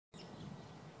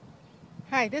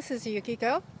Hi, this is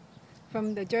Yukiko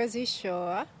from the Jersey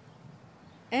Shore,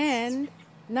 and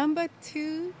number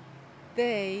 2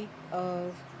 day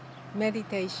of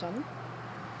meditation.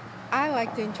 I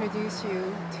like to introduce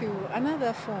you to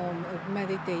another form of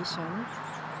meditation.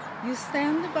 You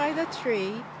stand by the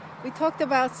tree. We talked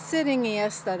about sitting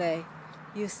yesterday.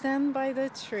 You stand by the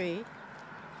tree,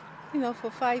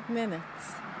 for 5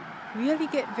 minutes. Really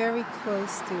get very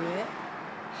close to it.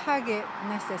 Hug it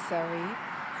necessary.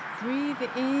 Breathe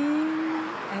in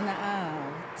and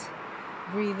out.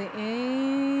 Breathe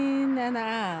in and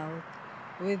out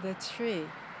with the tree.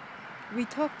 We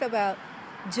talked about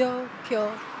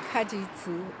Jokyo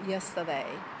Kajitsu yesterday,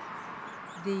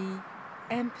 the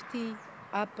empty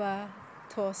upper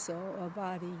torso or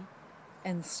body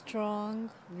and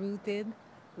strong rooted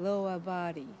lower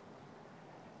body.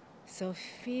 So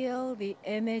feel the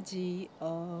energy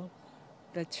of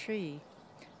the tree.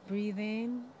 Breathe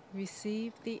in,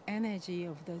 receive the energy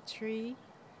of the tree,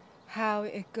 how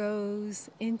it goes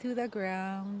into the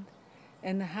ground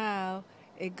and how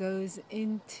it goes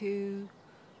into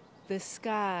the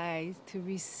sky to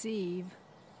receive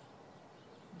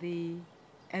the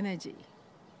energy.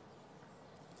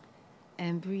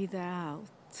 And breathe out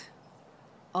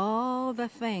all the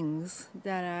things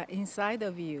that are inside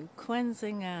of you,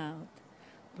 cleansing out.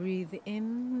 Breathe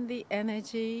in the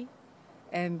energy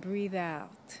and breathe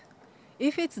out.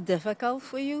 If it's difficult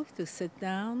for you to sit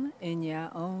down in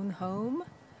your own home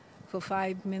for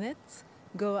 5 minutes,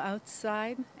 go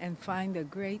outside and find a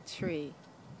great tree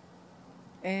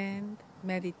and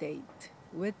meditate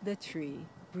with the tree,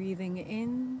 breathing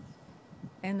in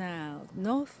and out.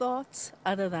 No thoughts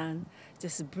other than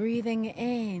just breathing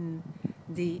in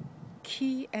the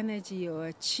ki energy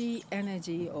or chi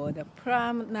energy or the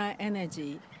prana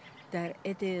energy that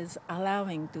it is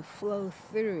allowing to flow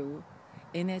through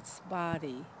in its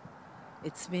body.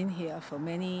 It's been here for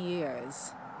many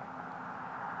years.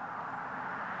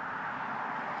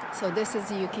 So this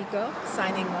is Yukiko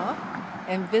signing off,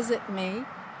 and visit me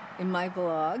in my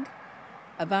blog,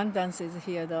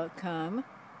 abundanceishere.com,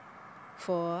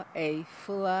 for a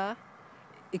fuller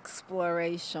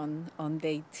exploration on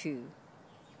day 2.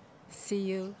 See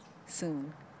you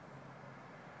soon.